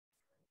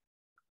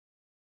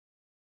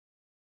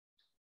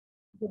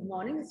Good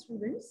morning,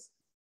 students.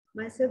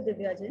 Myself,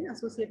 Divya Jain,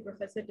 Associate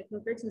Professor,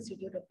 Technocrats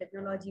Institute of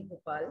Technology,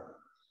 Bhopal.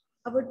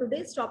 Our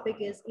today's topic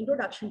is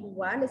Introduction to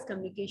Wireless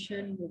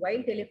Communication,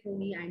 Mobile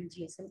Telephony, and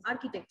GSM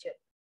Architecture.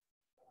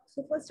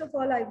 So first of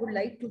all, I would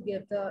like to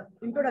give the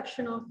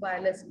introduction of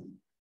wireless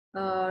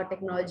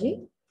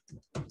technology.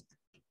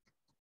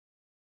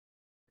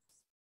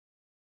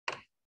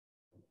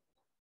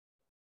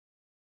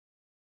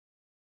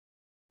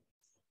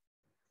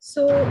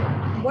 So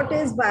what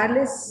is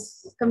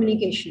wireless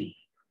communication?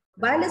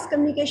 Wireless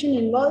communication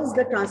involves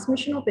the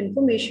transmission of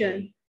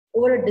information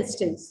over a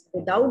distance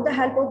without the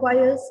help of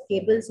wires,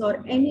 cables,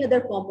 or any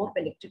other form of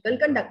electrical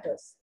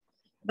conductors.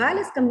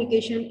 Wireless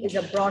communication is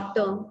a broad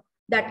term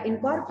that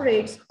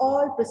incorporates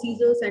all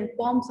procedures and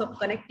forms of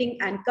connecting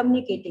and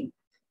communicating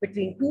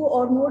between two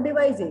or more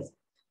devices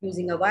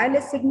using a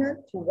wireless signal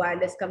through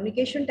wireless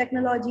communication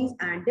technologies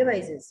and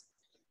devices.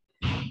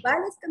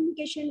 Wireless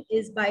communication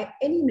is by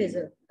any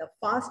measure the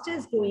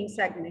fastest growing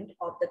segment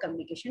of the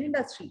communication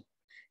industry.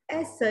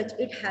 As such,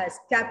 it has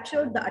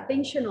captured the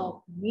attention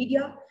of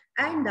media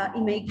and the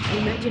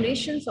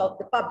imaginations of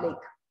the public.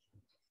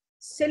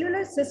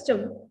 Cellular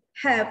systems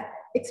have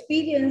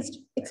experienced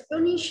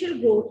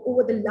exponential growth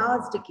over the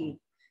last decade,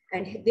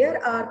 and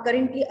there are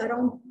currently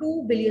around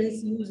 2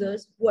 billion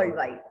users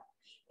worldwide.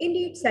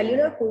 Indeed,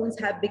 cellular phones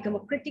have become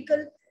a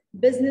critical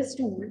business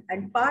tool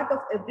and part of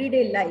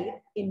everyday life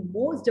in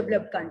most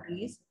developed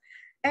countries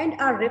and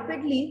are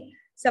rapidly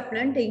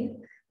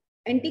supplanting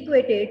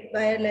antiquated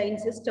wireline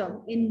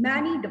system in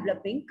many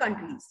developing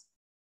countries.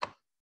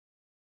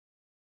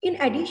 In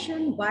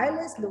addition,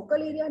 wireless local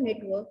area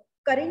network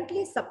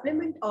currently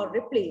supplement or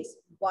replace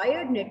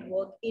wired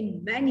network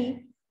in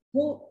many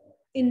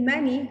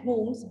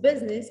homes,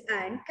 business,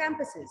 and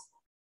campuses.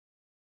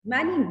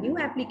 Many new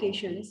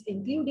applications,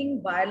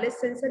 including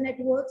wireless sensor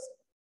networks,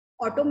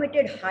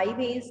 automated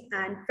highways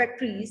and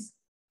factories,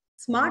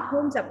 smart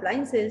homes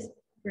appliances,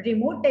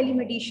 remote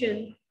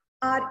telemedicine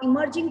are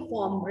emerging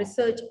from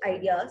research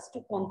ideas to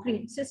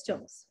concrete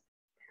systems.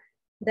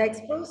 The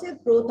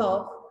explosive growth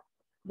of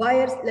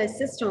wireless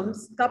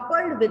systems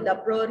coupled with the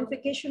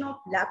proliferation of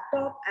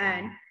laptop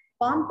and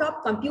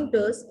palm-top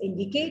computers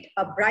indicate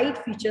a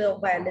bright future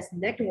of wireless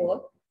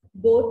network,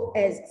 both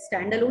as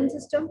standalone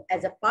system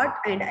as a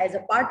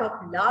part of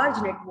large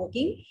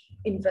networking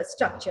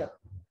infrastructure.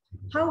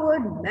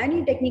 However,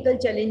 many technical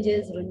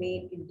challenges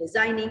remain in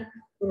designing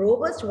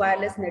robust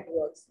wireless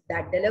networks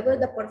that deliver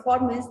the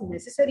performance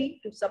necessary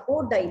to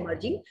support the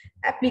emerging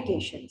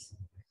applications.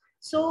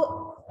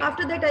 So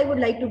after that, I would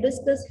like to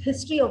discuss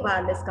history of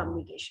wireless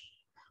communication.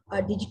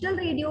 A digital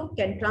radio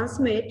can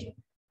transmit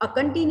a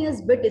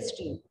continuous bit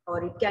stream,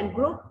 or it can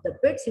group the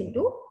bits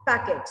into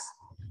packets.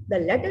 The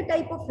latter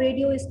type of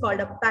radio is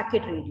called a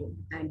packet radio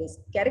and is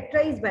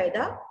characterized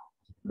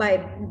by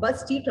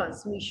busty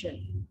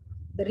transmission.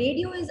 The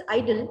radio is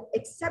idle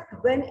except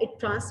when it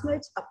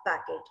transmits a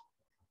packet.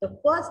 The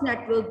first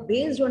network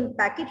based on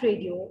packet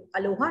radio,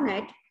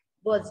 AlohaNet,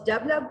 was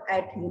developed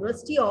at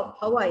University of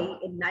Hawaii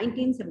in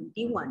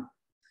 1971.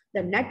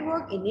 The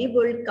network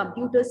enabled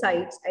computer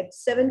sites at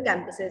 7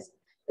 campuses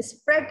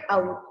spread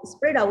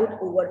out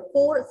over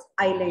 4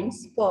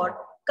 islands for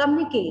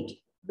communicate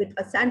with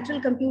a central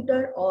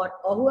computer or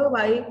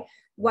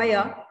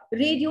via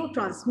radio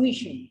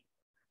transmission.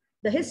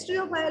 The history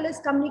of wireless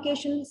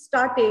communication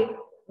started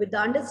with the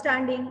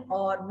understanding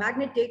of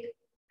magnetic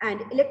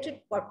and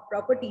electric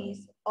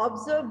properties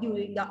observed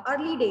during the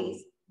early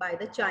days by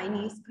the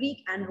Chinese, Greek,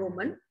 and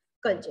Roman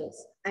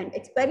cultures, and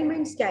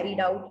experiments carried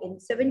out in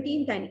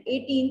 17th and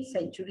 18th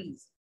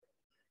centuries.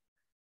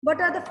 What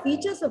are the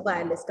features of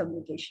wireless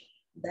communication?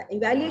 The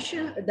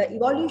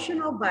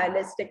evolution of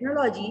wireless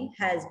technology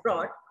has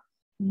brought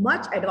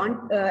much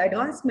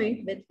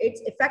advancement with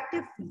its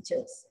effective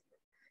features.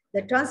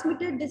 The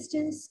transmitted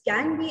distance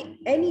can be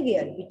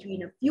anywhere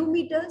between a few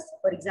meters,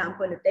 for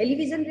example, a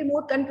television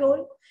remote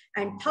control,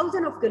 and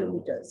thousands of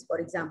kilometers, for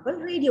example,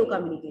 radio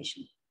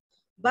communication.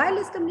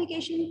 Wireless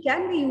communication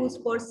can be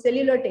used for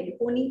cellular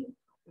telephony,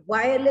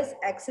 wireless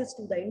access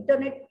to the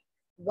internet,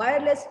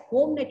 wireless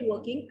home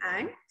networking,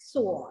 and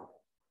so on.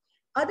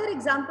 Other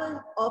examples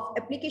of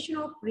application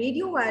of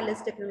radio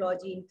wireless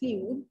technology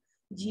include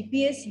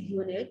GPS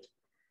unit,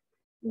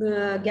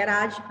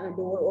 garage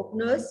door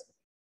openers,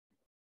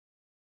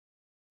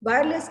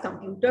 wireless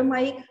computer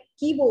mic,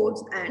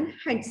 keyboards, and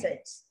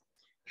handsets,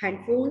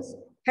 headphones,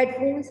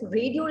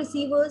 radio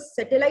receivers,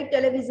 satellite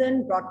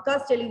television,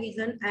 broadcast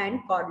television, and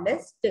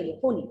cordless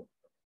telephony.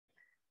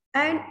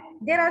 And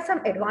there are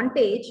some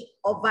advantages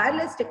of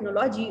wireless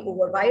technology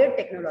over wired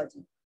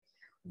technology.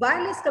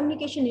 Wireless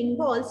communication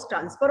involves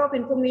transfer of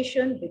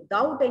information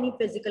without any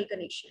physical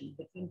connection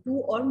between 2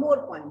 or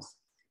more points.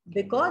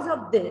 Because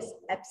of this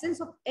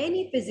absence of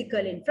any physical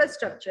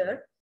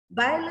infrastructure,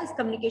 wireless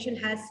communication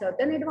has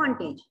certain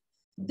advantage.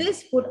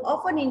 This would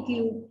often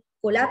include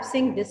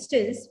collapsing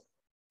distance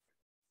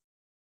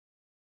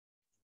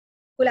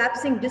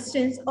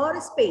or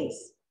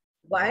space.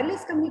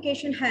 Wireless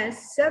communication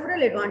has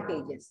several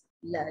advantages.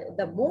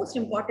 The most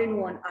important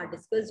one are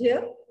discussed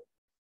here.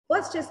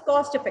 First is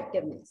cost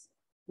effectiveness.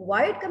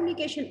 Wired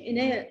communication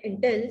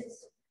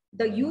entails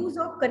the use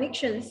of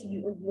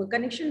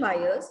connection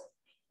wires.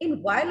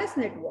 In wireless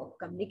network,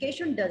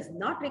 communication does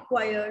not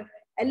require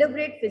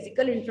elaborate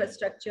physical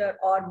infrastructure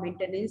or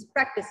maintenance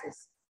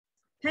practices.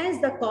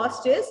 Hence, the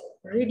cost is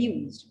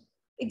reduced.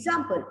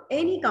 Example,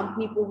 any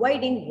company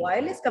providing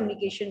wireless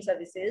communication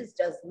services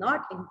does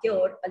not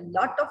incur a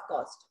lot of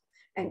cost.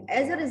 And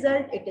as a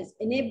result, it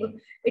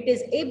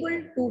is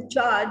able to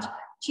charge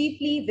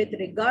cheaply with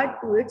regard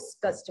to its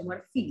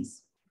customer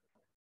fees.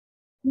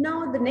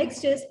 Now, the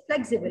next is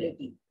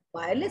flexibility.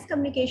 Wireless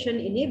communication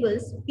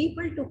enables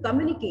people to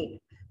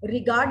communicate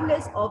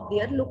regardless of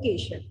their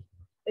location.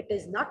 It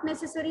is not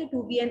necessary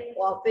to be an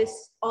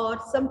office or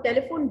some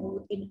telephone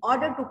booth in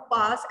order to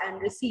pass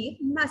and receive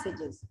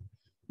messages.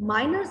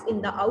 Miners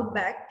in the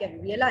outback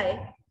can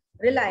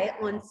rely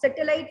on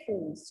satellite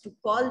phones to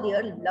call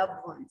their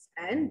loved ones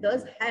and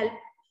thus help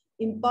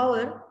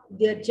empower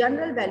their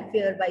general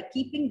welfare by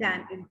keeping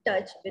them in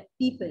touch with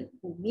people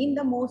who mean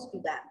the most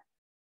to them.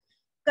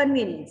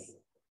 Convenience.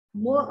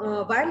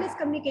 Wireless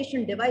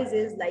communication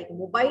devices like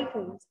mobile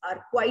phones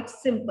are quite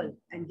simple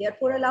and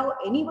therefore allow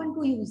anyone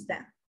to use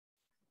them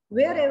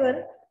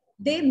wherever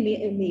they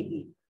may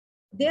be.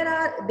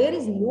 There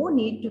is no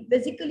need to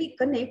physically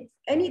connect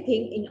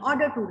anything in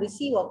order to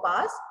receive or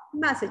pass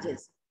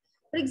messages.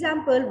 For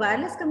example,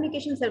 wireless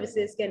communication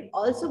services can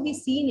also be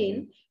seen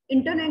in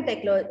internet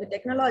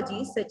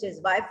technologies such as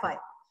Wi-Fi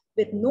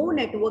with no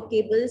network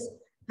cables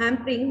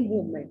hampering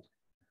movement.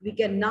 We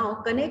can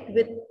now connect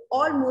with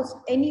almost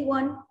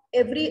anyone,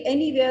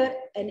 anywhere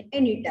and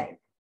anytime.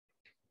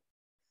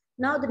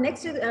 Now the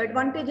next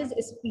advantage is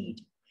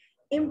speed.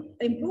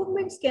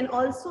 Improvements can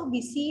also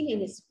be seen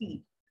in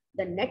speed.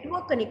 The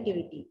network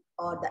connectivity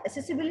or the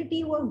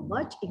accessibility were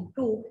much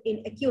improved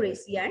in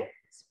accuracy and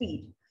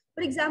speed.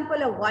 For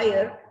example, a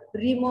wire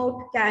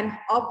remote can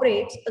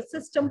operate a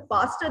system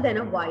faster than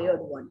a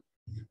wired one.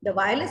 The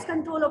wireless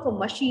control of a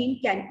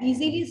machine can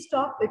easily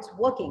stop its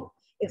working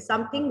if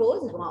something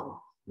goes wrong,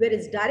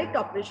 whereas direct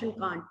operation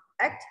can't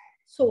act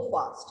so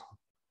fast.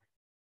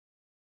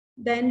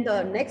 Then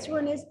the next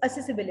one is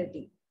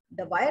accessibility.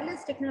 The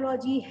wireless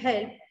technology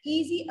helped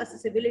easy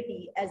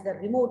accessibility as the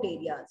remote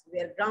areas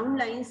where ground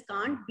lines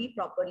can't be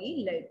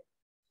properly led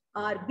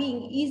are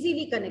being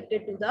easily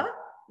connected to the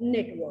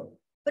network.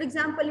 For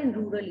example, in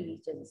rural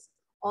regions,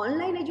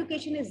 online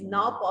education is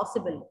now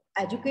possible.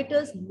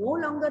 Educators no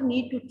longer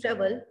need to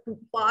travel to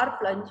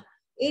far-flung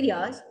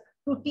areas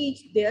to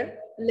teach their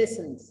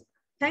lessons,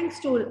 thanks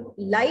to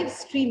live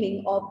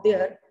streaming of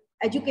their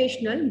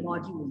educational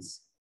modules.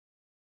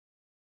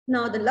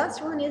 Now, the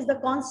last one is the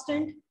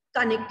constant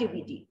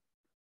connectivity.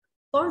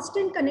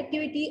 Constant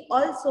connectivity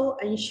also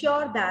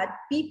ensures that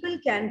people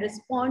can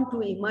respond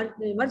to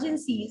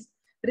emergencies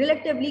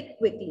relatively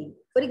quickly.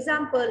 For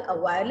example, a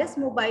wireless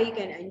mobile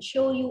can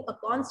ensure you a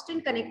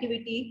constant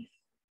connectivity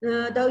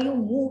though you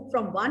move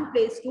from one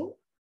place to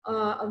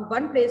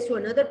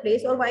another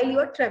place or while you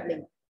are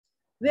traveling.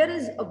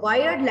 Whereas a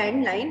wired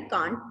landline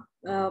can't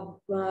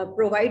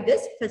provide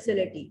this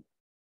facility.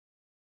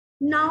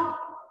 Now,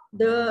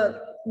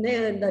 the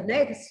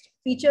next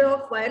feature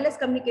of wireless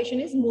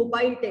communication is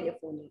mobile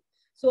telephony.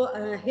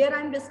 So here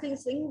I am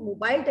discussing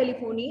mobile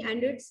telephony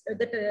and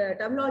the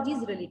terminology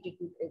is related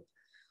to it.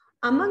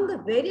 Among the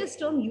various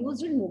terms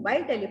used in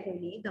mobile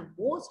telephony, the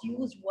most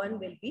used one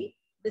will be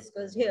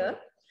discussed here.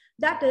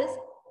 That is,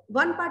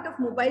 one part of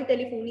mobile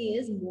telephony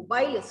is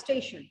mobile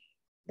station.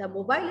 The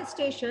mobile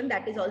station,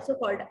 that is also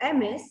called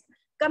MS,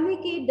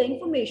 communicate the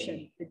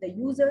information with the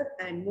user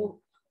and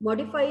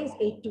modifies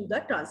it to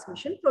the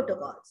transmission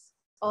protocols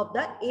of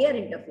the air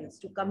interface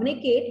to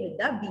communicate with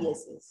the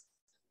BSS.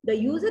 The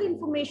user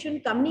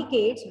information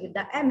communicates with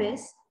the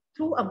MS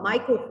through a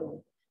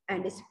microphone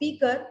and a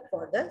speaker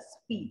for the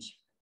speech,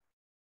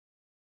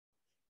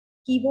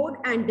 keyboard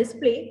and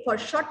display for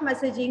short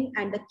messaging,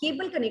 and the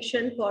cable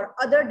connection for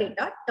other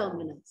data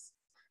terminals.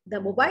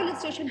 The mobile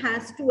station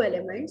has two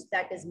elements,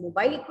 that is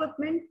mobile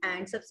equipment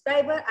and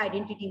subscriber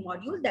identity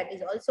module, that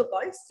is also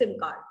called SIM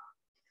card.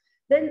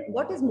 Then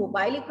what is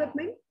mobile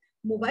equipment?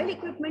 Mobile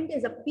equipment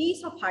is a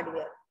piece of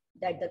hardware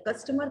that the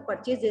customer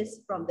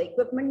purchases from the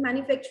equipment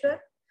manufacturer.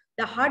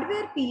 The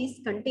hardware piece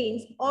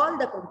contains all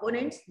the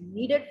components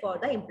needed for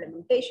the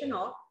implementation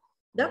of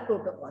the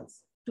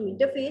protocols to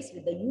interface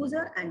with the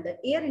user and the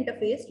air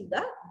interface to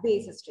the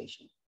base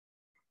station.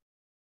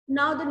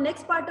 Now the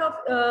next part of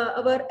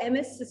our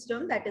MS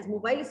system, that is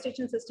mobile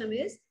station system,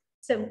 is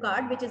SIM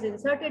card, which is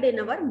inserted in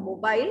our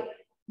mobile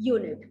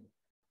unit.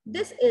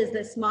 This is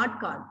the smart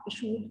card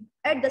issued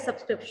at the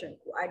subscription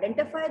to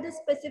identify the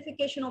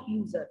specification of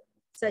user,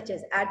 such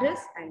as address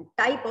and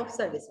type of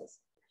services.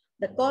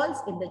 The calls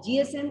in the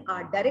GSM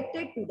are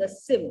directed to the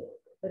SIM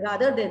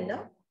rather than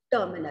the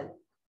terminal.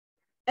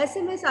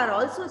 SMS are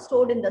also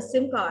stored in the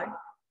SIM card.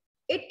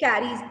 It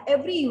carries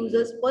every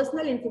user's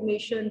personal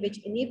information,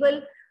 which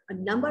enable a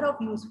number of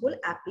useful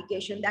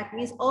applications. That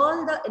means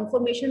all the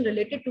information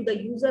related to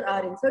the user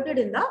are inserted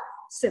in the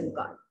SIM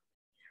card.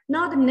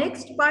 Now the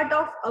next part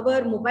of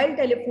our mobile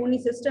telephony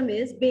system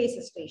is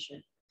base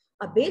station.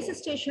 A base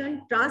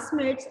station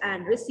transmits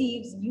and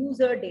receives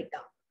user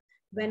data.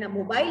 When a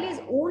mobile is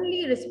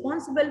only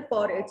responsible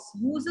for its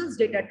users'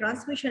 data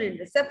transmission and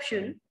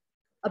reception,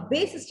 a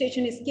base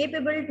station is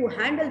capable to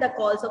handle the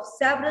calls of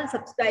several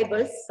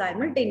subscribers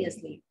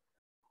simultaneously.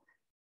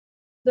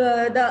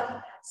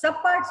 The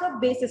subparts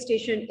of base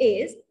station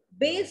is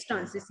base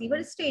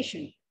transceiver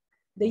station.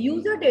 The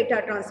user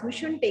data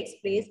transmission takes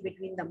place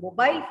between the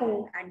mobile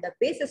phone and the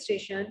base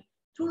station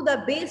through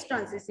the base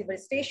transceiver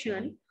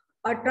station.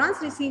 A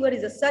transceiver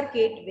is a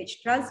circuit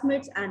which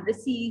transmits and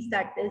receives,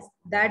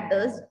 that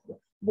does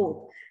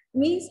both.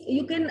 Means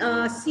you can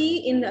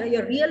see in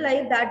your real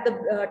life that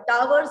the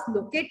towers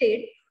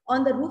located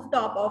on the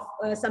rooftop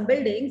of some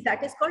buildings,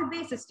 that is called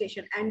base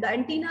station, and the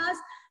antennas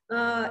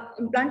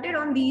implanted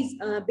on these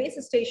base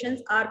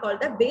stations are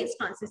called the base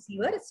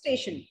transceiver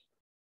station.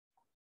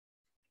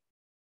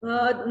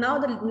 Now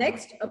the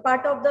next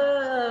part of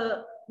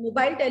the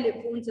mobile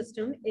telephone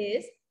system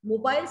is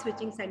mobile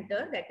switching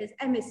center, that is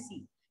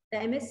MSC. The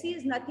MSC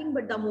is nothing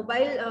but the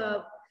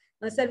mobile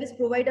service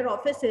provider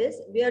offices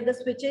where the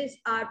switches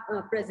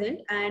are present,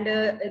 and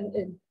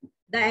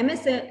the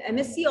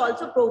MSC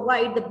also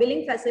provide the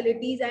billing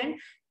facilities and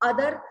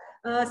other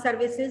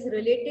services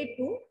related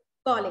to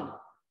calling.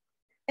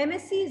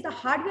 MSC is the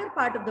hardware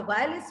part of the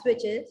wireless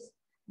switches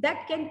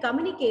that can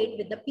communicate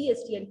with the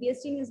PSTN.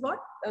 PSTN is what?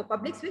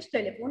 Public Switch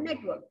Telephone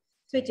Network.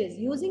 Switches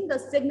using the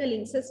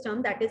signaling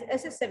system, that is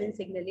SS7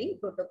 signaling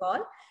protocol,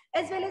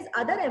 as well as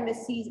other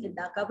MSCs in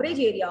the coverage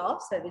area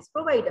of service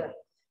provider.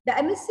 The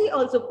MSC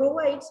also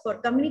provides for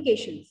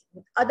communications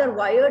with other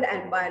wired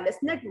and wireless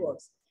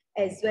networks,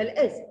 as well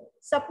as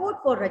support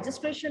for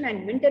registration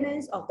and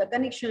maintenance of the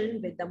connection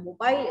with the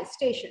mobile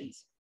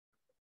stations.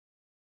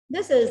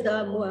 This is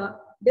the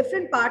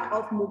different part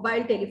of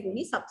mobile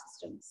telephony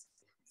subsystems.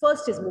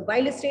 First is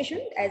mobile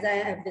station, as I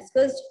have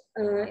discussed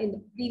in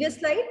the previous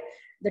slide.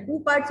 The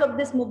two parts of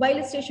this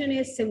mobile station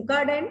is SIM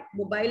card and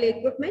mobile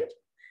equipment.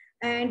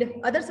 And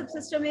other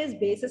subsystem is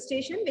base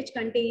station, which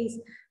contains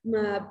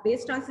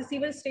base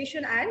transceiver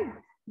station and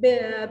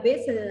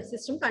base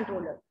station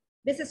controller.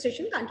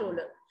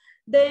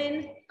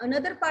 Then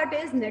another part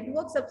is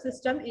network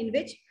subsystem, in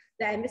which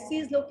the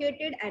MSC is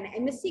located, and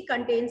MSC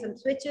contains some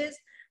switches,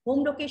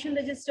 home location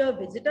register,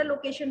 visitor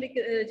location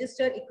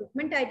register,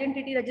 equipment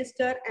identity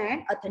register,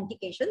 and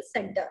authentication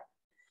center.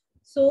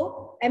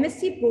 So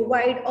MSC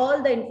provide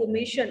all the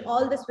information,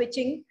 all the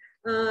switching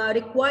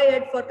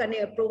required for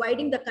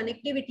providing the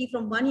connectivity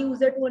from one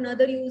user to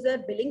another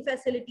user, billing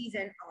facilities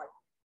and all.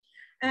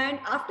 And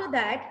after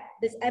that,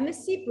 this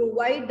MSC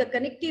provide the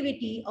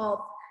connectivity of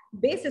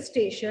base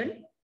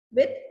station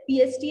with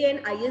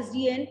PSTN,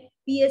 ISDN,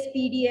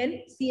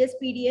 PSPDN,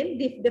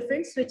 CSPDN,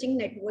 different switching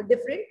network,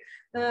 different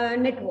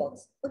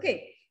networks.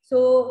 Okay,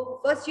 so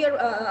first here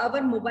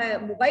our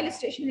mobile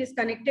station is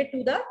connected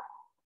to the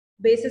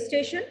base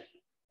station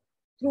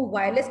through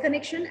wireless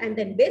connection, and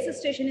then base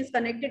station is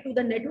connected to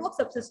the network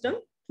subsystem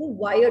through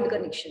wired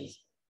connections.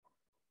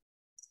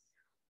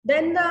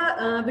 Then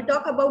we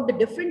talk about the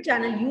different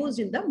channel used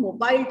in the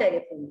mobile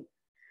telephony.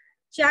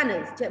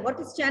 Channels. What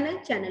is channel?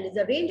 Channel is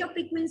a range of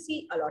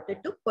frequency allotted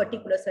to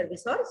particular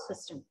service or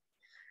system.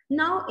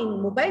 Now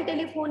in mobile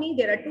telephony,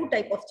 there are two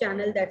types of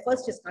channel. That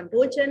first is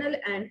control channel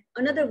and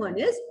another one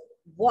is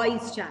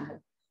voice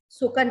channel.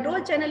 So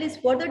control channel is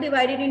further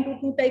divided into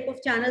two types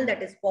of channel,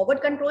 that is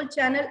forward control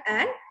channel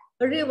and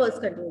reverse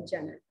control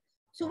channel.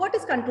 So what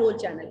is control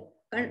channel?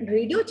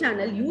 Radio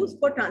channel used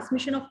for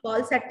transmission of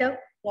call setup,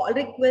 call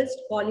request,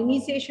 call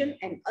initiation,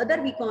 and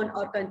other beacon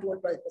or control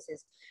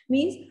purposes.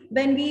 Means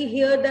when we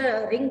hear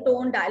the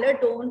ringtone, dialer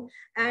tone,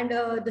 and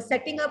the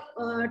setting up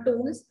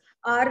tones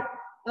are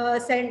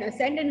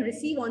send and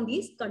receive on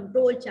these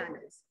control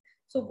channels.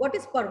 So what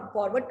is for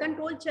forward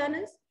control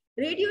channels?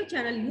 Radio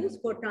channel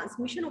used for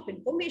transmission of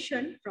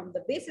information from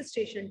the base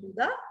station to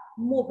the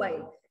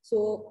mobile.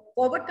 So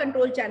forward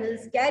control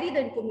channels carry the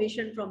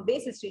information from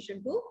base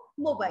station to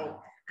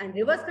mobile, and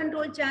reverse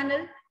control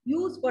channel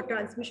used for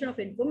transmission of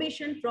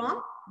information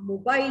from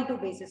mobile to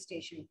base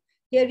station.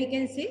 Here we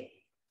can see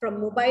from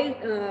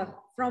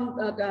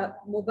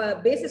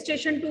base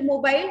station to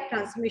mobile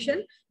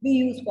transmission, we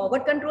use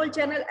forward control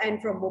channel,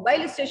 and from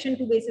mobile station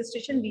to base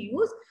station, we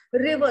use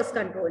reverse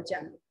control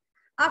channel.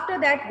 After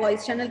that,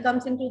 voice channel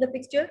comes into the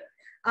picture.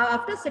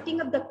 After setting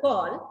up the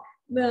call,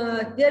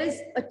 there is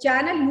a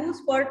channel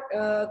used for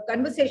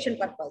conversation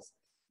purpose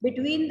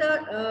between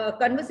the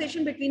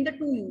conversation between the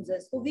two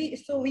users.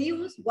 So we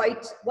use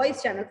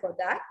voice channel for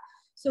that.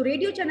 So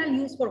radio channel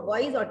used for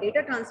voice or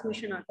data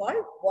transmission are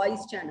called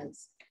voice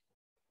channels.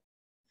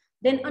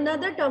 Then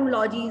another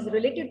terminology is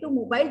related to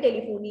mobile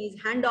telephony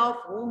is handoff,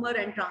 roamer,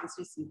 and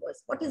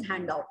transceivers. What is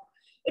handoff?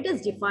 It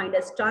is defined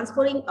as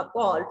transferring a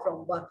call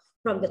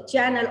from the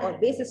channel or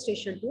base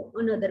station to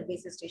another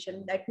base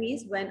station. That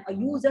means when a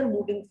user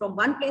moving from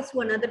one place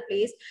to another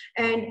place,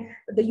 and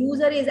the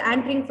user is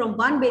entering from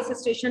one base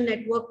station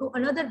network to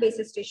another base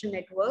station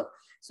network.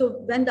 So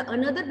when the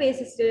another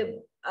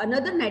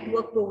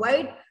network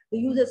provide the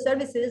user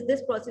services,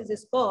 this process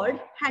is called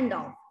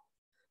handoff.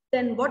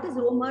 Then what is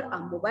roamer? A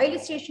mobile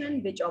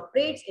station which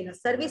operates in a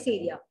service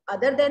area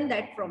other than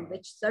that from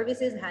which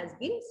services has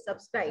been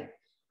subscribed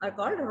are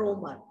called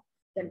roamer.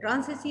 Then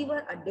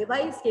transceiver, a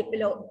device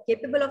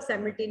capable of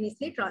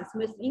simultaneously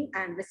transmitting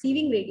and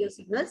receiving radio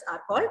signals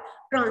are called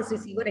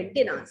transceiver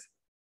antennas.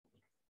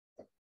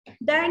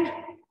 Then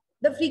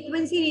the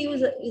frequency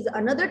reuse is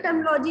another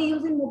terminology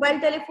used in mobile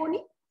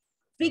telephony.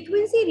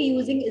 Frequency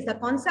reusing is the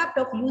concept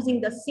of using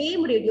the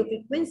same radio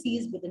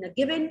frequencies within a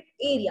given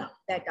area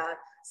that are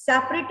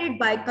separated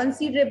by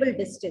considerable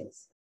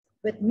distance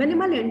with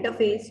minimal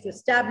interface to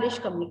establish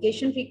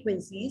communication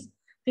frequencies.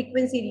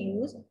 Frequency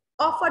reuse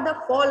offer the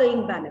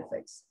following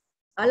benefits.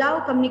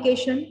 Allow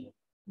communication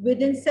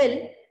within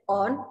cell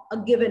on a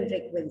given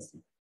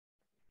frequency.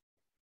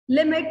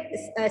 Limit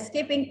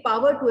escaping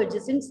power to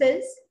adjacent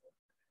cells.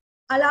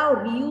 Allow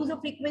reuse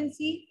of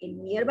frequency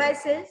in nearby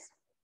cells.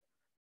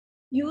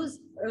 Uses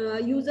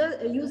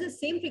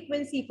same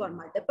frequency for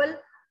multiple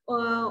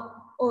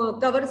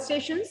cover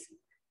stations.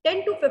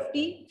 10 to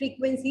 50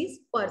 frequencies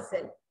per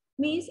cell.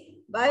 Means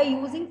by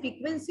using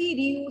frequency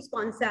reuse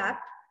concept,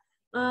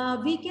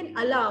 we can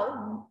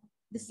allow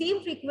the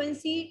same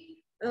frequency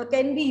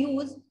can be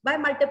used by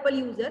multiple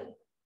users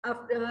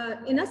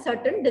in a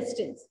certain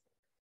distance.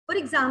 For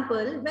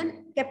example,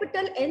 when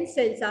capital N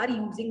cells are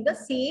using the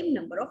same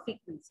number of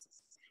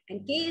frequencies,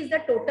 and K is the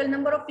total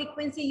number of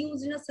frequency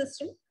used in a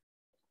system.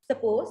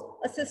 Suppose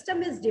a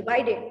system is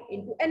divided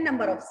into n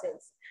number of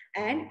cells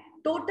and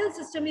total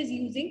system is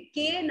using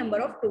k number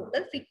of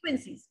total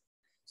frequencies.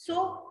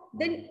 So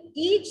then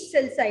each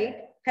cell site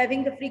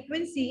having the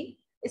frequency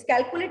is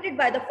calculated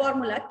by the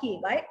formula k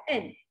by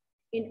n.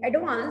 In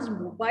advanced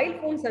mobile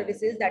phone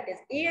services, that is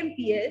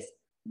AMPS,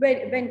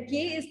 when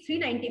k is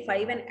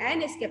 395 and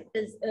n is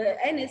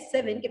n is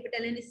 7,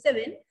 capital N is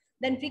 7,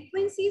 then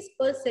frequencies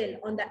per cell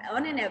on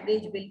an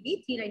average will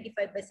be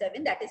 395 by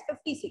 7, that is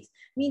 56.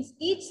 Means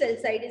each cell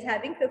site is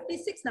having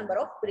 56 number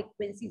of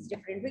frequencies,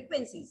 different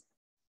frequencies.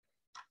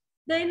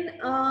 Then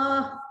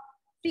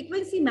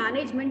frequency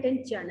management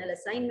and channel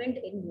assignment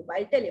in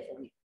mobile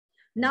telephony.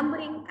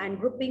 Numbering and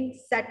grouping,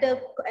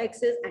 setup,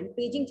 access and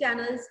paging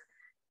channels,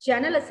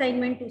 channel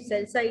assignment to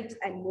cell sites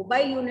and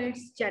mobile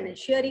units, channel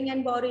sharing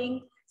and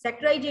borrowing,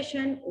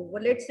 sectorization,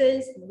 overlaid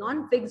cells,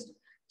 non-fixed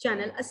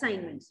channel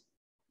assignments.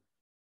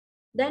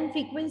 Then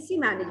frequency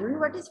management.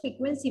 What is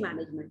frequency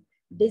management?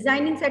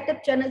 Designing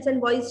setup channels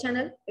and voice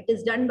channel. It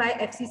is done by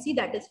FCC,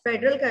 that is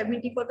Federal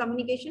Committee for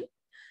Communication.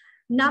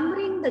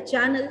 Numbering the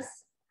channels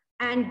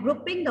and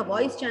grouping the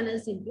voice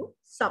channels into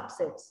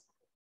subsets.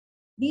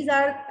 These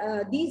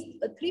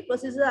three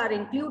processes are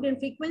included in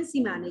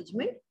frequency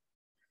management.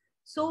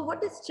 So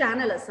what is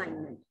channel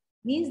assignment?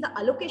 Means the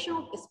allocation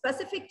of a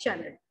specific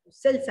channel to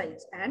cell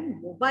sites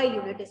and mobile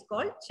unit is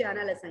called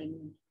channel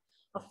assignment.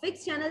 A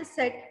fixed channel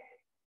set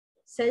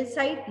cell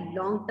site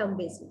long-term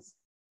basis.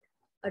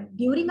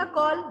 During a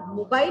call,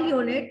 mobile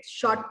unit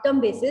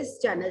short-term basis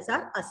channels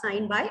are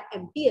assigned by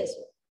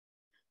MTSO.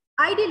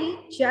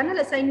 Ideally, channel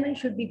assignment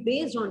should be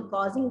based on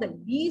causing the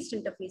least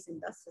interface in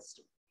the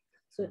system.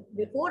 So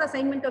before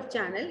assignment of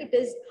channel, it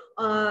is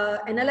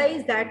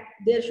analyzed that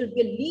there should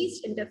be a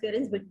least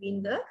interference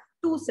between the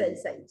two cell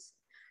sites.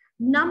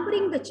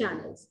 Numbering the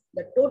channels.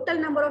 The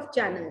total number of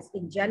channels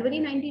in January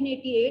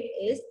 1988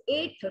 is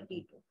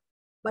 832.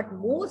 But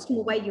most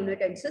mobile unit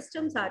and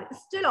systems are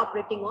still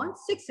operating on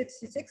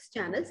 666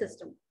 channel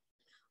system.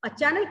 A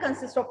channel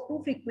consists of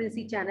two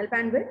frequency channel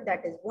bandwidth,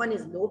 that is one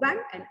is low band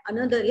and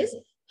another is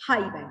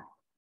high band.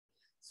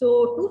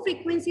 So two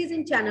frequencies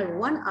in channel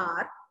 1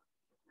 are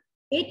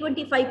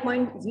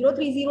 825.030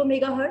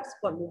 megahertz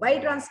for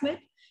mobile transmit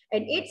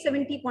and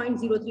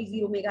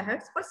 870.030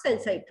 megahertz for cell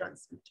site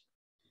transmit.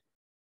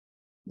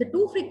 The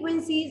two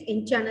frequencies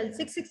in channel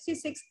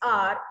 666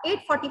 are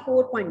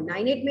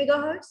 844.98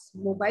 megahertz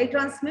mobile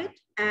transmit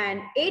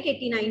and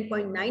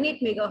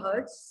 889.98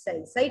 megahertz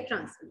cell site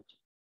transmit.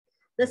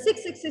 The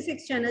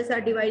 666 channels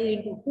are divided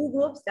into two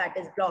groups, that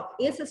is block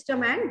A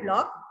system and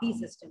block B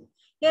system.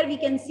 Here we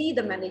can see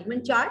the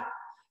management chart.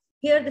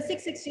 Here the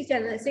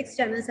 666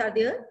 channels are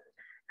there,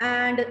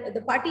 and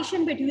the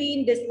partition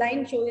between this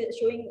line shows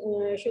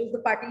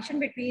the partition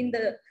between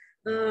the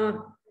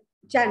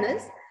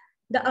channels.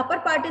 The upper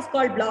part is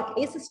called block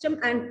A system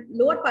and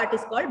lower part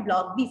is called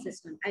block B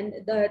system. And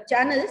the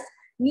channels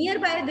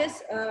nearby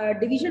this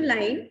division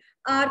line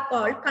are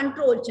called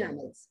control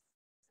channels.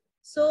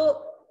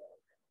 So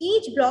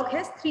each block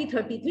has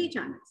 333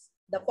 channels.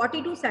 The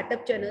 42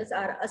 setup channels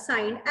are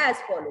assigned as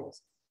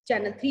follows.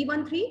 Channel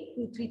 313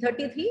 to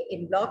 333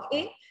 in block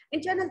A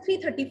and channel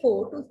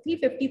 334 to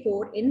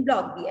 354 in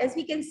block B. As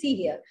we can see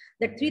here,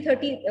 that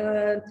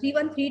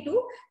 313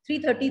 to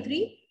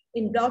 333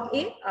 in block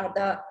A are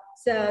the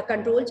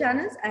control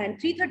channels and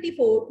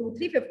 334 to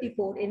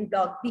 354 in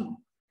block B.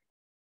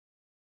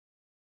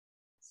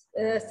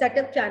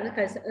 Setup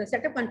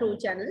control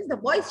channels. The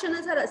voice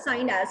channels are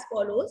assigned as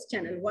follows.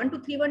 Channel 1 to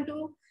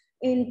 312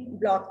 in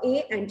block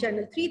A and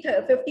channel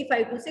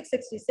 355 to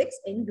 666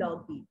 in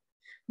block B.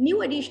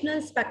 New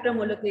additional spectrum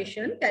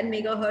allocation, 10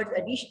 megahertz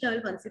additional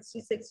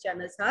 166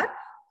 channels are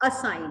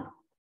assigned.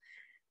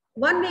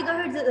 1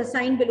 megahertz is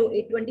assigned below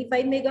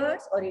 825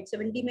 megahertz or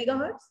 870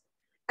 megahertz.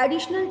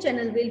 Additional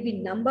channel will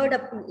be numbered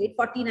up to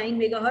 849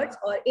 megahertz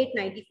or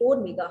 894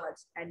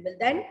 megahertz and will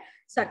then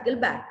circle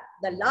back.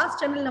 The last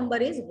channel number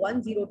is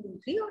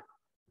 1023 or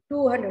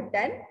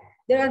 210.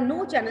 There are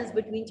no channels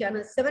between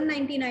channels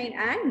 799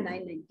 and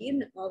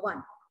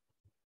 991.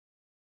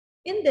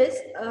 In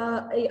this,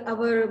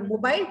 our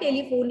mobile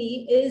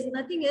telephony is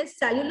nothing as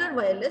cellular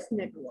wireless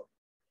network.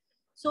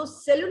 So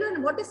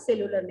cellular, what is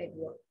cellular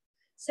network?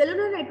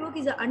 Cellular network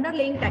is an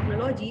underlying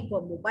technology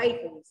for mobile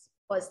phones,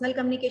 personal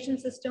communication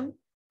system,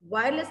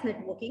 wireless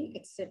networking,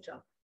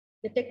 etc.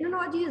 The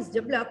technology is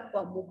developed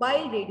for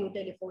mobile radio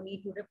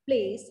telephony to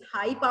replace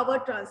high-power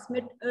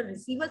transmitter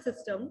receiver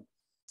system.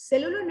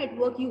 Cellular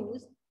network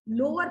use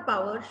lower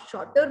power,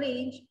 shorter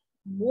range,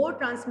 more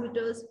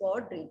transmitters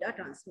for data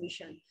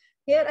transmission.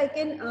 Here I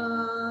can,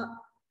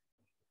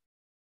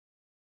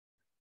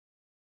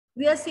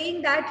 we are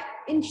saying that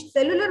in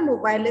cellular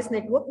wireless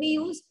network, we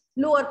use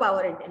lower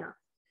power antenna.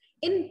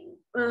 In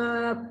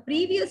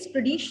previous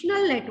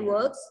traditional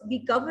networks,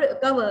 we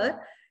cover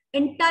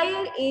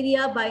entire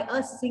area by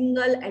a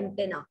single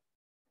antenna.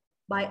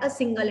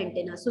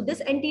 So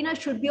this antenna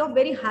should be of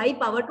very high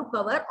power to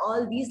cover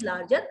all these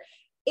larger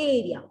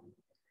area.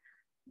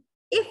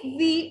 If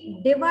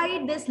we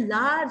divide this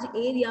large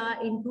area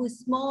into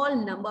small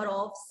number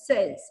of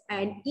cells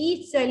and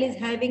each cell is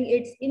having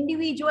its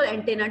individual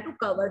antenna to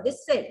cover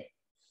this cell.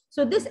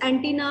 So this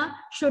antenna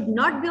should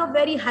not be of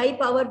very high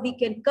power. We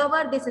can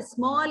cover this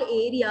small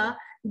area,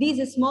 with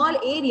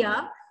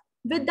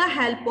the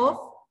help of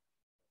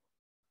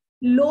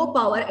low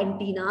power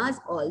antennas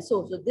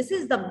also. So this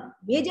is the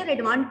major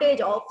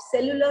advantage of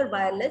cellular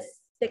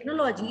wireless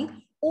technology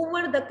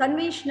over the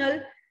conventional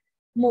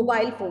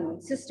mobile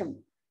phone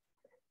system.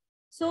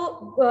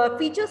 So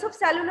features of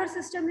cellular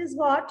system is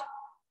what?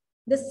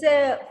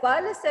 The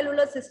wireless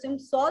cellular system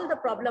solve the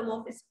problem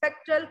of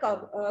spectral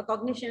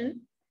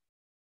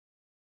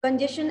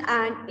congestion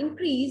and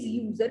increase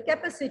user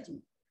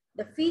capacity.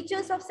 The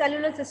features of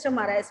cellular system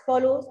are as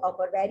follows: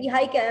 offer very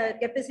high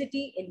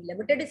capacity in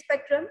limited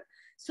spectrum.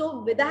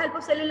 So with the help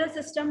of cellular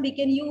system, we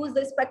can use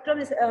the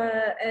spectrum,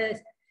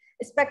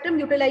 spectrum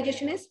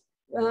utilization is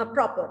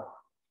proper.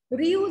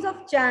 Reuse of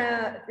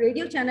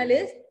radio channel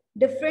is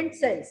different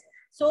cells.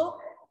 So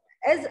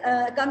as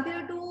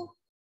compared to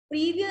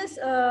previous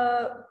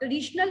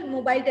traditional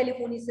mobile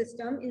telephony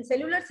system, in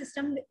cellular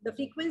system, the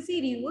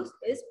frequency reuse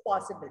is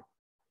possible.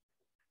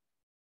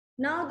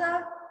 Now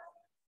the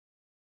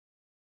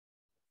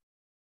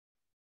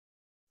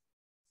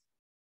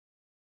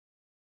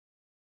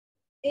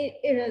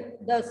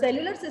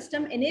cellular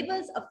system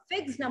enables a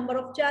fixed number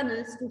of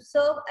channels to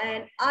serve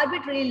an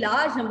arbitrarily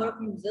large number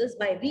of users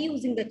by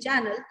reusing the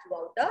channel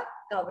throughout the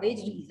coverage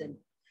region.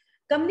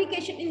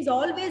 Communication is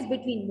always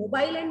between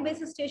mobile and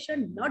base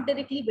station, not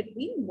directly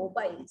between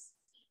mobiles.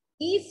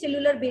 Each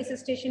cellular base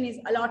station is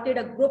allotted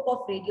a group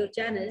of radio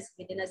channels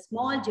within a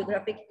small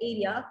geographic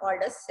area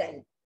called a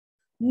cell.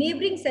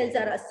 Neighboring cells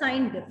are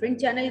assigned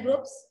different channel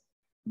groups.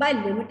 By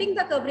limiting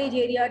the coverage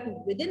area to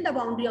within the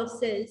boundary of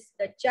cells,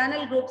 the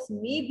channel groups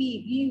may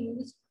be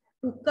reused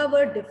to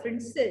cover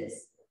different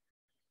cells.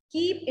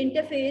 Keep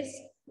interface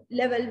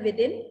level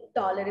within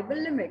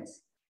tolerable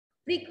limits.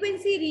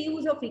 Frequency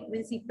reuse or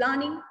frequency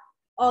planning.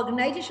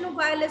 Organization of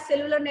wireless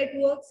cellular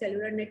network.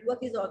 Cellular network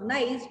is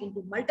organized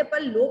into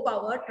multiple low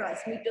power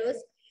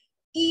transmitters,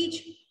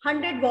 each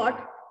 100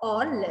 watt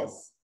or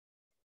less.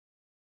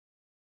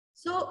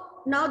 So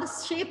now the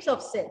shapes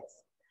of cells.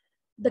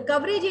 The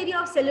coverage area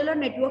of cellular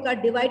network are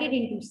divided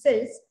into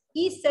cells,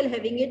 each cell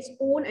having its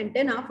own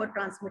antenna for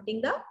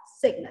transmitting the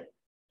signal.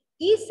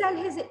 Each cell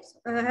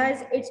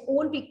has its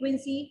own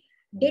frequency.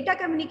 Data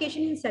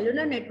communication in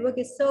cellular network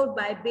is served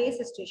by base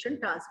station,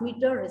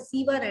 transmitter,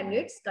 receiver, and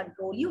its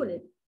control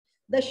unit.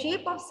 The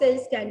shape of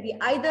cells can be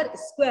either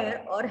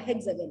square or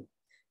hexagon,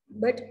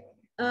 but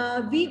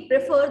we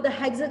prefer the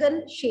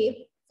hexagon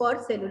shape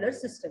for cellular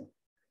system.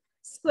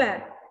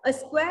 Square. A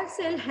square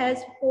cell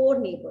has 4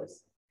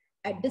 neighbors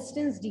at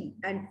distance d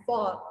and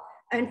 4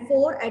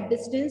 at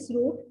distance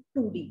root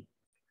 2d.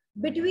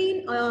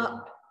 Between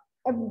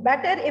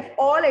better if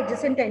all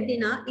adjacent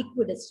antenna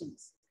equidistant.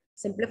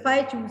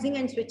 Simplify choosing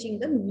and switching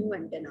the new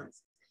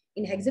antennas.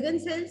 In hexagon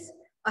cells,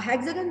 a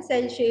hexagon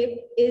cell shape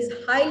is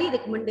highly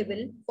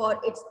recommendable for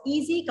its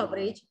easy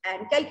coverage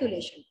and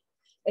calculation.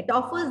 It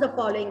offers the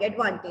following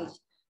advantage: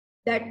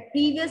 that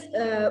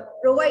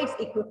provides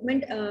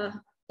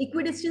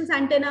equidistant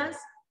antennas,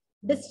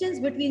 distance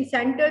between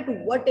center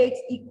to vertex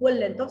equal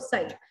length of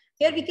side.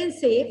 Here we can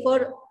say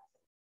for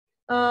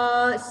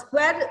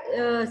square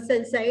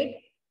cell side,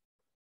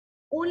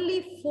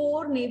 only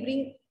 4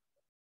 neighboring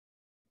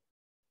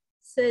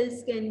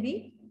cells can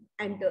be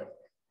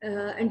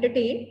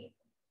entertained.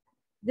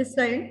 This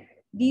side,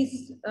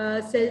 these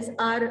cells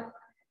are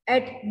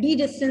at d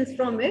distance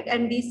from it,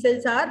 and these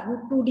cells are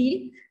root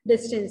 2d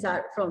distance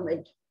are from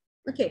it.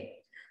 Okay.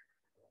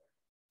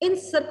 In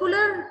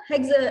circular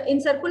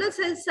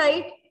cell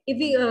side,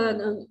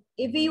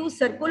 if we use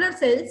circular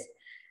cells,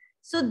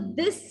 so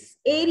this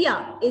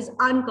area is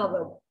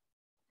uncovered.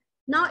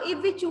 Now, if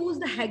we choose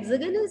the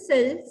hexagonal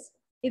cells,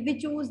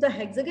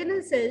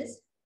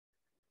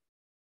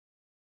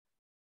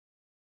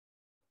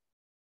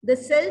 the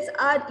cells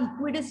are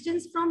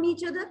equidistant from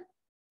each other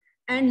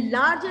and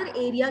larger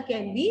area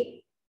can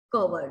be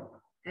covered.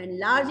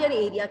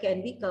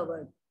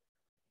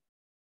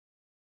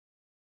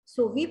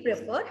 So we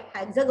prefer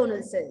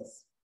hexagonal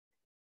cells.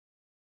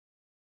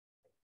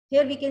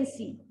 Here we can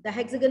see the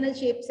hexagonal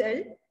shaped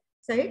cell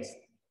sites.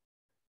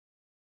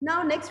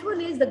 Now, next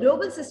one is the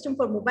Global System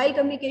for Mobile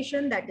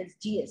Communication, that is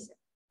GSM.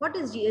 What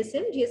is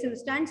GSM? GSM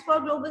stands for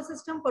Global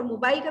System for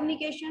Mobile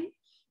Communication.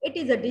 It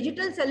is a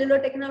digital cellular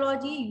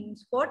technology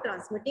used for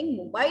transmitting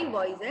mobile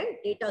voice and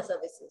data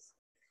services.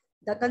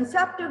 The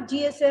concept of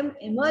GSM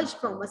emerged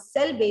from a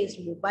cell-based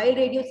mobile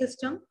radio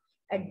system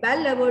at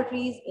Bell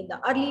Laboratories in the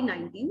early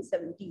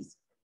 1970s.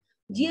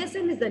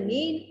 GSM is the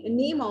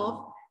name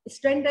of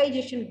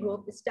standardization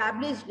group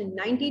established in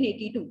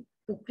 1982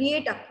 to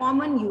create a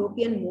common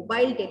European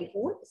mobile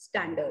telephone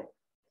standard.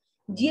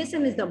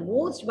 GSM is the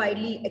most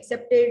widely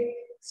accepted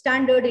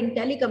standard in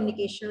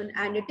telecommunication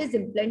and it is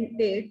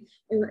implemented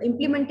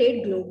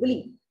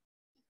globally.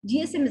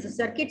 GSM is a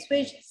circuit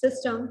switch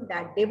system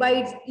that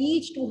divides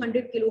each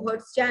 200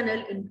 kilohertz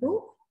channel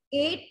into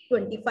 8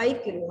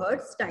 25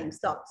 kilohertz time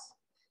slots.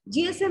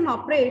 GSM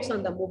operates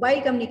on the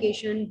mobile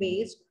communication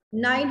based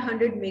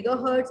 900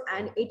 megahertz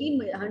and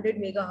 1800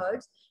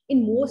 megahertz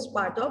in most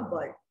parts of the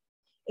world.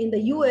 In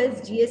the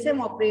US, GSM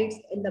operates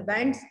in the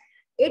bands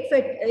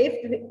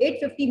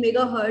 850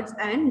 megahertz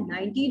and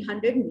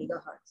 1900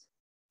 megahertz.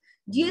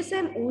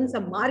 GSM owns a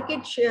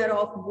market share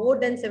of more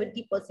than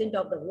 70%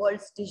 of the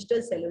world's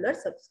digital cellular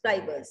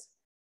subscribers.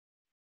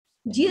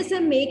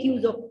 GSM make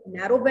use of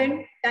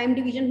narrowband time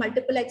division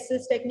multiple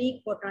access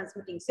technique for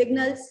transmitting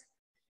signals.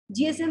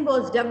 GSM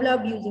was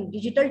developed using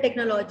digital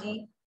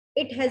technology.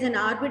 It has an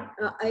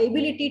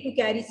ability to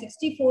carry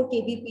 64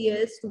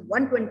 kbps to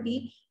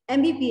 120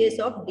 mbps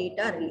of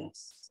data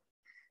rates.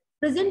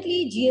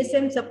 Presently,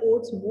 GSM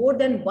supports more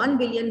than 1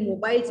 billion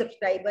mobile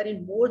subscribers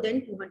in more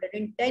than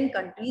 210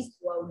 countries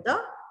throughout the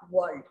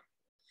world.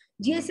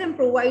 GSM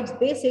provides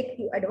basic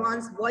to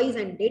advanced voice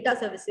and data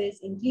services,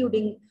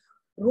 including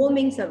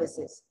roaming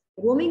services.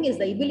 Roaming is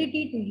the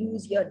ability to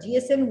use your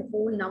GSM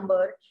phone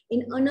number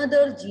in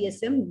another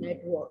GSM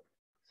network.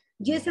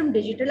 GSM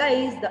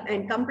digitalizes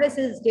and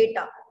compresses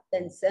data,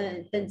 then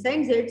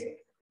sends it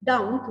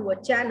down to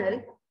a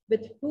channel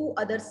with two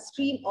other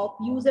streams of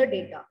user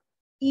data,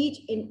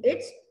 each in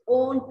its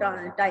own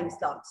time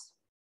slots.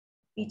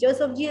 Features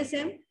of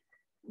GSM.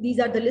 These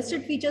are the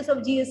listed features of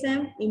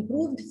GSM: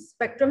 improved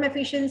spectrum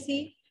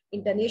efficiency,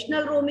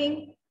 international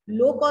roaming,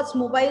 low-cost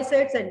mobile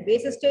sets and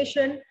base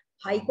station,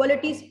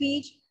 high-quality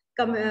speech,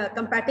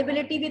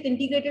 compatibility with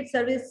integrated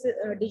service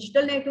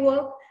digital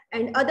network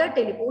and other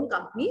telephone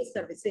company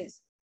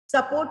services,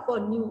 support for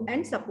new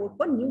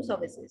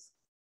services.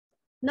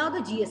 Now the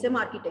GSM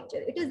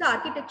architecture. It is the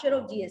architecture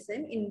of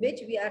GSM in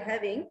which we are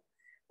having,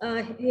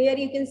 here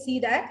you can see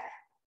that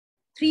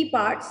 3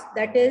 parts,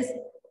 that is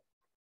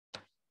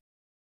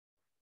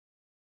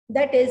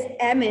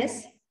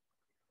MS.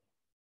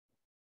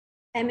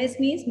 MS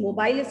means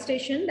mobile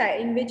station,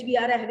 in which we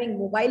are having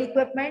mobile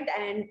equipment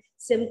and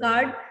SIM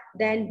card.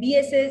 Then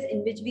BSS,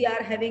 in which we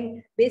are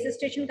having base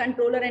station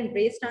controller and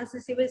base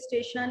transceiver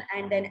station.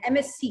 And then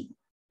MSC,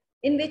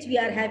 in which we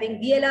are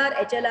having VLR,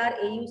 HLR,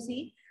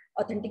 AUC,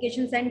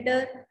 authentication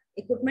center,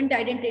 equipment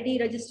identity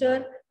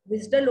register,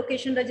 visitor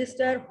location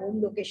register,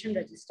 home location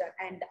register.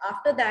 And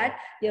after that,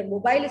 your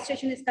mobile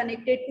station is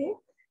connected to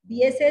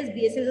BSS,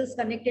 BSS is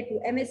connected to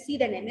MSC,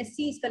 then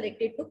MSC is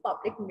connected to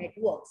public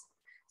networks.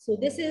 So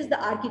this is the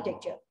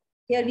architecture.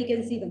 Here we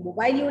can see the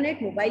mobile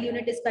unit. Mobile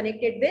unit is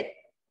connected with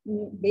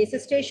base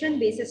station.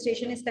 Base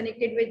station is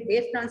connected with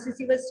base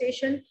transceiver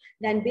station.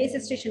 Then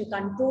base station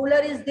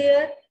controller is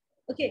there.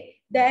 Okay.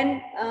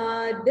 Then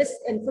this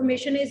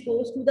information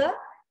goes to the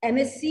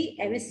MSC.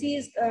 MSC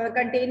is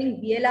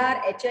containing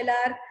VLR,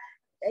 HLR,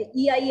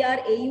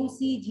 EIR,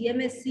 AUC,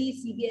 GMSC,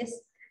 CBS,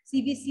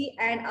 CBC,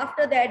 and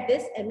after that,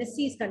 this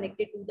MSC is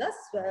connected to the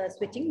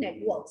switching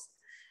networks.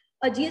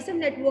 A GSM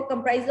network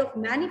comprises of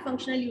many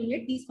functional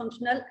units. These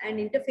functional and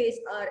interface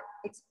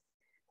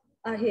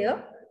are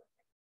here.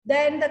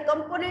 Then the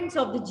components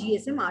of the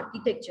GSM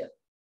architecture.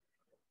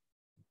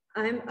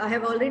 I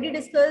have already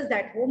discussed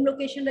that home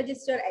location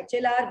register,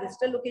 HLR,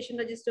 visitor location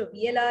register,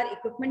 VLR,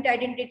 equipment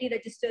identity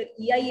register,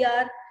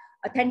 EIR,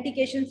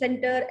 authentication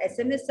center,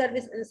 SMS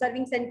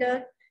serving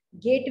center,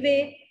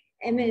 gateway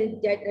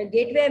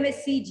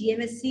MSC,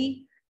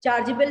 GMSC,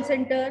 chargeable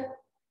center,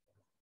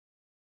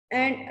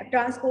 and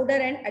transcoder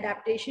and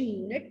adaptation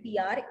unit,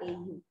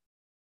 TRAU.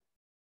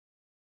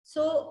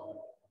 So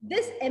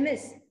this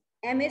MS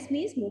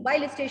means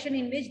mobile station,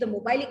 in which the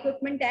mobile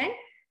equipment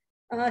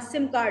and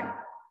SIM card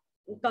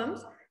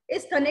comes,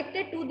 is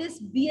connected to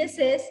this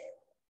BSS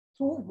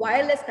through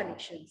wireless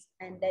connections,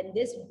 and then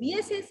this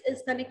BSS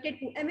is connected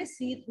to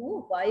MSC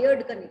through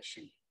wired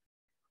connection.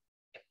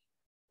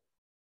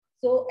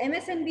 So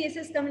MS and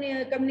BSS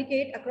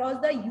communicate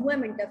across the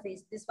UM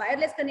interface. This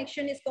wireless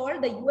connection is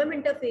called the UM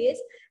interface,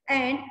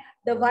 and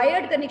the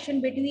wired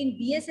connection between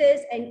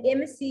BSS and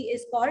MSC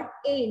is called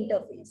A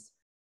interface.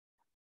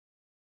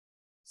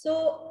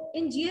 So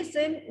in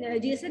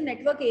GSM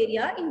network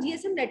area, in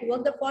GSM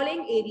network, the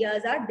following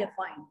areas are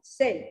defined.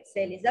 Cell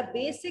is a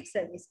basic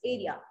service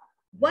area.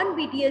 One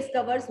BTS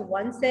covers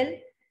one cell.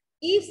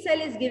 Each cell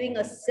is giving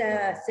a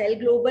cell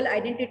global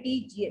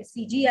identity,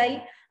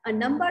 CGI, a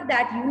number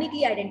that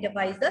uniquely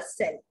identifies the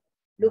cell.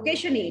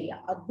 Location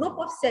area, a group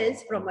of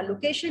cells from a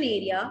location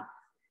area.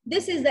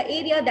 This is the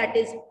area that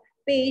is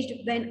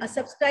paged when a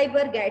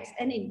subscriber gets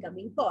an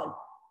incoming call.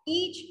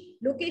 Each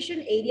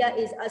location area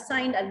is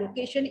assigned a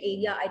location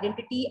area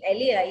identity,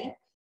 LAI.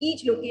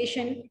 Each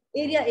location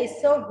area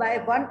is served by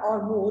one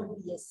or more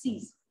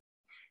BSCs.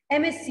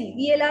 MSC,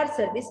 VLR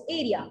service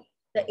area.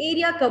 The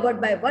area covered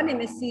by one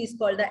MSC is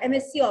called the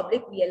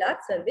MSC/VLR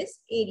service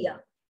area.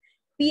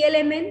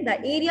 PLMN, the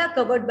area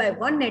covered by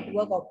one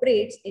network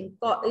operates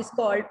is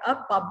called a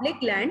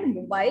public land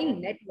mobile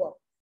network.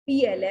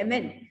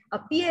 PLMN. A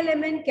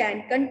PLMN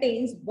can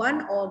contains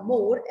one or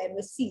more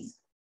MSCs.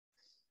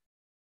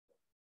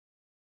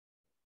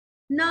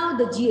 Now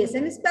the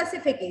GSM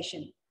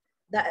specification.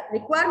 The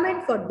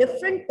requirement for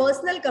different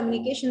personal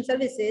communication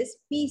services,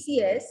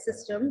 PCS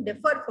system,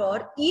 differ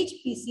for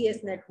each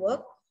PCS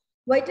network.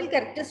 Vital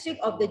characteristic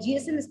of the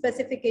GSM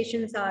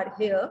specifications are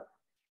here.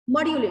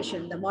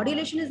 Modulation. The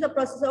modulation is the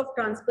process of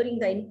transferring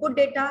the input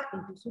data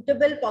into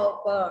suitable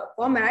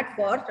format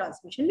for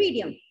transmission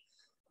medium.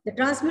 The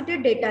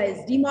transmitted data is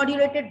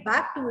demodulated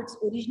back to its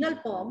original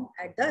form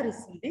at the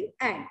receiving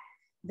end.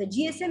 The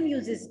GSM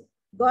uses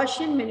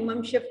Gaussian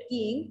minimum shift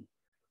keying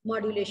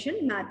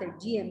modulation method,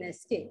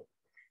 GMSK.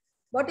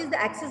 What is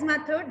the access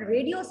method?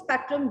 Radio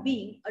spectrum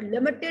being a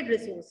limited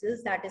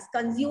resources that is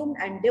consumed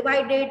and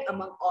divided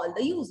among all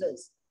the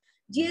users.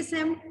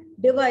 GSM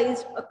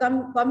devised a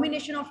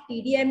combination of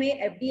TDMA,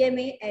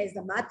 FDMA as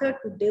the method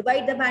to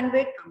divide the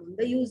bandwidth among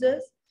the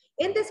users.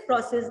 In this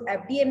process,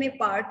 FDMA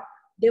part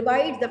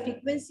divides the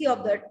frequency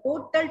of the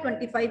total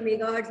 25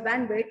 megahertz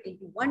bandwidth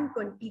into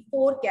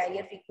 124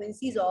 carrier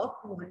frequencies of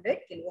 200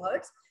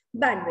 kilohertz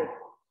bandwidth.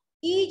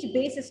 Each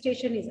base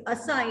station is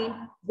assigned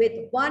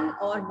with one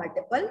or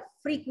multiple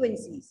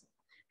frequencies,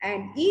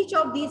 and each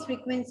of these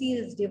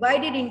frequencies is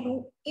divided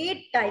into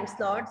 8 time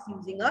slots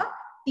using a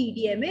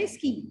TDMA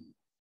scheme.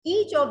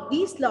 Each of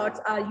these slots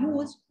are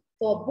used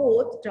for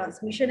both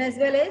transmission as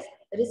well as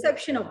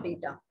reception of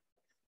data.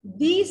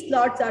 These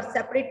slots are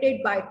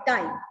separated by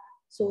time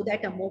so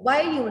that a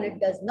mobile unit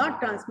does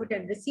not transmit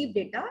and receive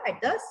data at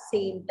the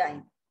same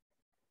time.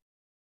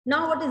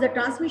 Now, what is the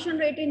transmission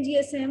rate in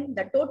GSM?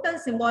 The total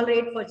symbol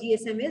rate for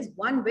GSM is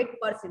 1 bit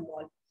per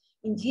symbol.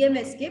 In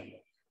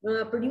GMSK,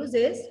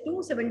 produces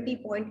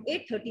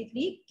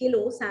 270.833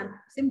 kilo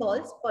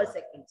symbols per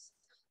second.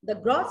 The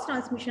gross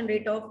transmission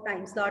rate of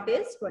time slot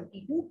is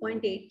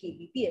 22.8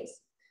 kbps.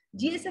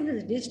 GSM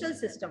is a digital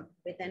system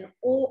with an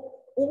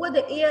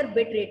over-the-air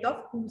bit rate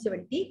of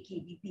 270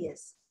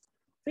 kbps.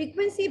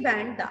 Frequency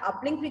band, the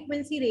uplink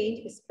frequency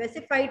range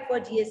specified for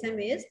GSM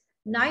is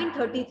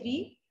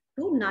 933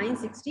 to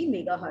 960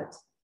 megahertz.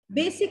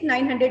 Basic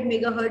 900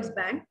 megahertz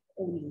band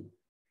only.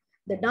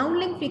 The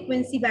downlink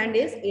frequency band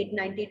is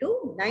 890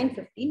 to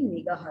 915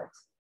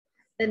 megahertz.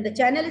 Then the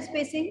channel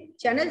spacing.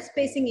 Channel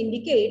spacing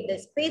indicate the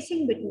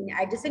spacing between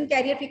adjacent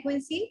carrier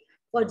frequency.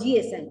 For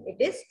GSM, it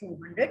is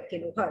 200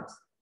 kilohertz.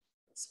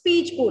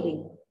 Speech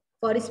coding.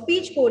 For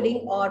speech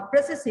coding or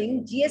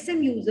processing,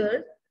 GSM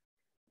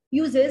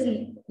uses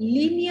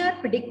linear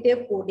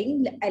predictive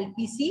coding,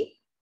 LPC.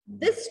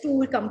 This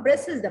tool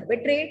compresses the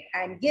bitrate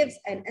and gives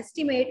an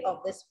estimate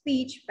of the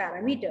speech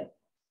parameter.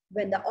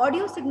 When the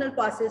audio signal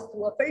passes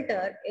through a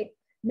filter, it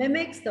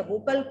mimics the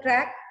vocal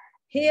track.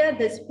 Here,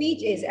 the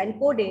speech is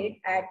encoded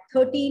at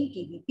 13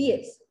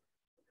 kbps.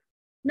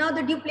 Now,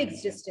 the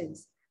duplex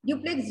distance.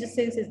 Duplex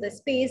distance is the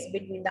space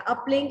between the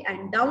uplink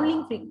and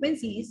downlink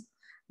frequencies.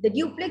 The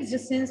duplex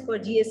distance for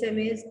GSM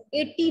is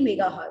 80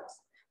 megahertz,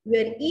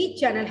 where each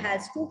channel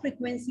has two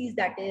frequencies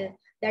that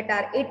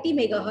are 80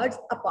 megahertz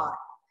apart.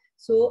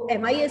 So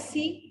MISC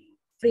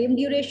frame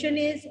duration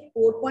is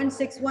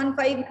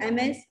 4.615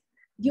 ms.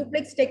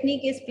 Duplex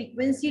technique is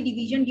frequency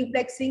division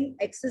duplexing,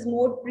 access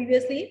mode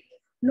previously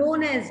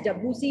known as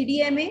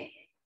WCDMA.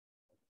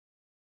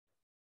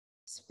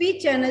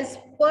 Speech channels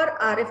per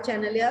RF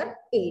channel are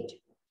 8.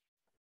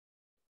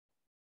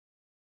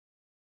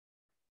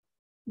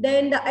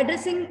 Then the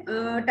addressing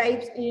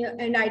types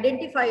and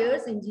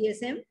identifiers in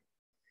GSM.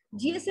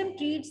 GSM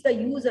treats the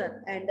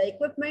user and the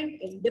equipment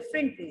in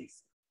different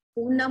ways.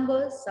 Phone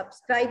numbers,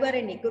 subscriber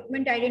and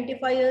equipment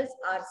identifiers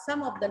are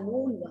some of the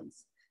known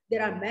ones.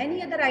 There are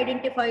many other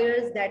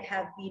identifiers that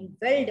have been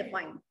well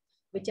defined,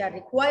 which are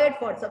required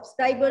for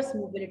subscribers'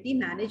 mobility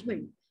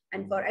management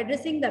and for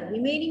addressing the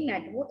remaining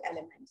network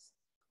elements.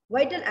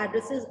 Vital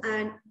addresses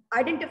and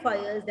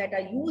identifiers that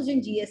are used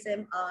in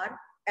GSM are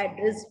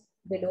addressed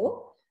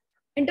below.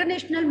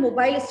 International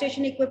Mobile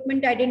Station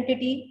Equipment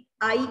Identity,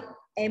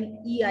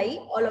 IMEI,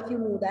 all of you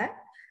know that.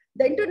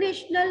 The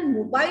international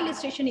mobile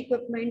station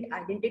equipment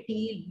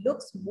identity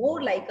looks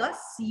more like a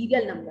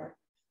serial number,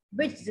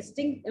 which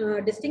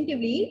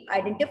distinctively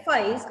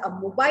identifies a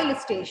mobile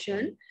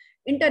station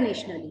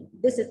internationally.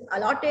 This is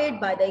allotted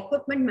by the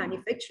equipment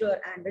manufacturer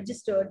and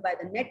registered by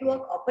the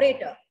network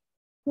operator,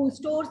 who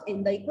stores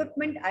in the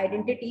equipment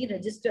identity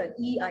register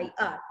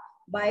EIR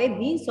by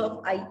means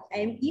of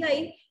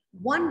IMEI.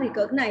 One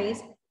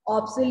recognized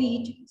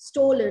obsolete,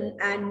 stolen,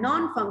 and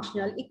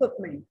non-functional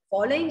equipment.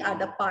 Following are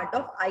the part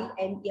of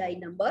IMEI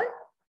number.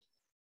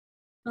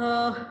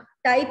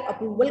 Type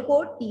approval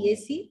code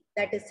TAC,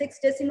 that is 6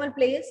 decimal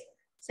place,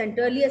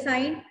 centrally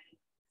assigned.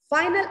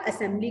 Final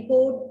assembly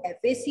code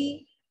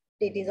FAC,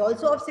 it is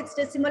also of 6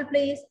 decimal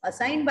place,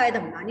 assigned by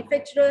the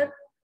manufacturer.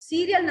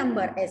 Serial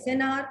number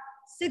SNR,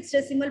 6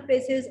 decimal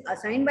places,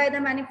 assigned by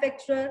the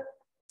manufacturer.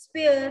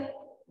 Spare,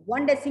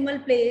 1 decimal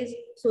place.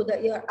 So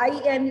your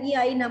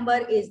IMEI number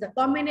is the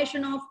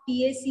combination of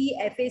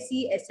TAC,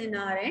 FAC,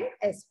 SNR, and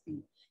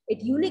SP.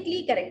 It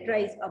uniquely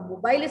characterizes a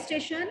mobile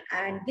station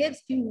and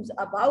gives clues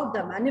about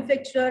the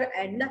manufacturer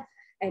and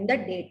the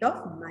date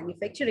of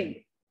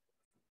manufacturing.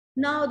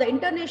 Now, the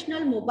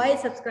International Mobile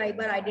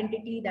Subscriber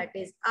Identity, that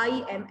is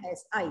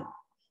IMSI.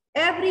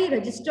 Every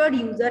registered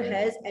user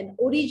has an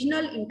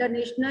original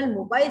International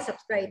Mobile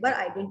Subscriber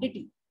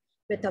Identity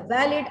with a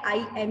valid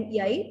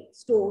IMEI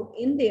stored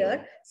in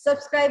their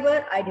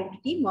Subscriber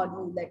Identity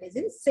module, that is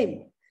in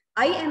SIM.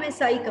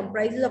 IMSI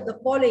comprises of the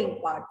following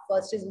part.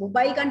 First is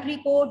Mobile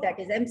Country Code, that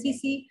is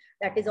MCC,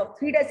 that is of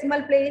 3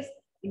 decimal place,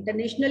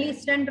 internationally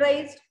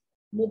standardized.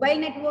 Mobile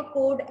Network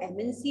Code,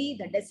 MNC,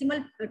 the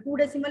 2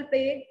 decimal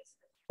place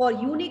for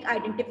unique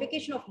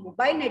identification of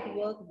mobile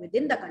network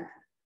within the country.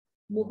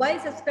 Mobile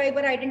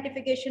Subscriber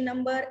Identification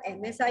Number,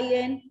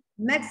 MSIN,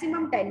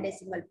 maximum 10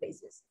 decimal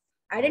places.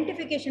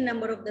 Identification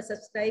number of the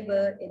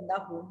subscriber in the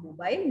home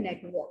mobile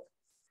network.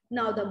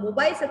 Now, the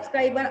Mobile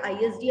Subscriber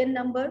ISDN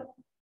number.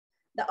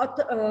 The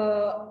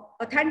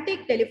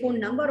authentic telephone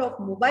number of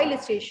mobile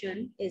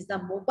station is the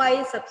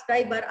Mobile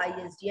Subscriber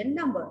ISDN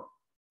number.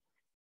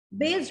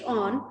 Based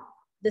on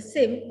the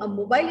SIM, a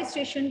mobile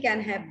station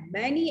can have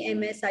many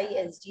MSI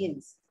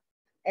SDNs,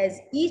 as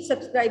each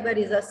subscriber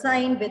is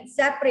assigned with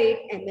separate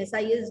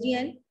MSI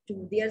SDN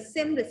to their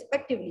SIM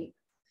respectively.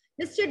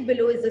 Listed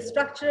below is the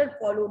structure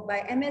followed by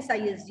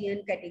MSI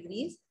SDN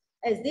categories,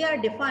 as they are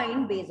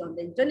defined based on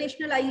the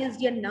International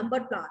ISDN number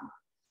plan.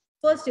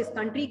 First is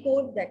country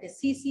code, that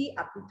is CC,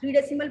 up to 3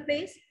 decimal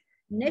place.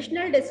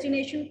 National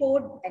destination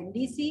code,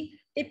 NDC,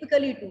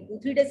 typically 2 to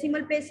 3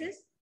 decimal places.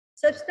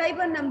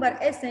 Subscriber number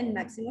SN,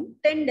 maximum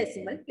 10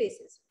 decimal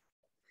places.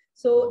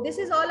 So this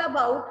is all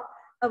about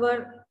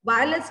our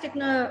wireless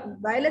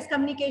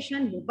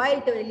communication,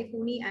 mobile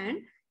telephony, and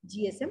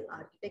GSM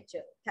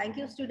architecture. Thank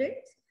you,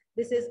 students.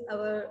 This is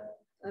our,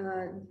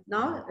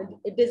 now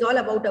it is all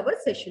about our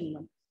session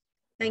 1.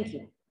 Thank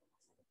you.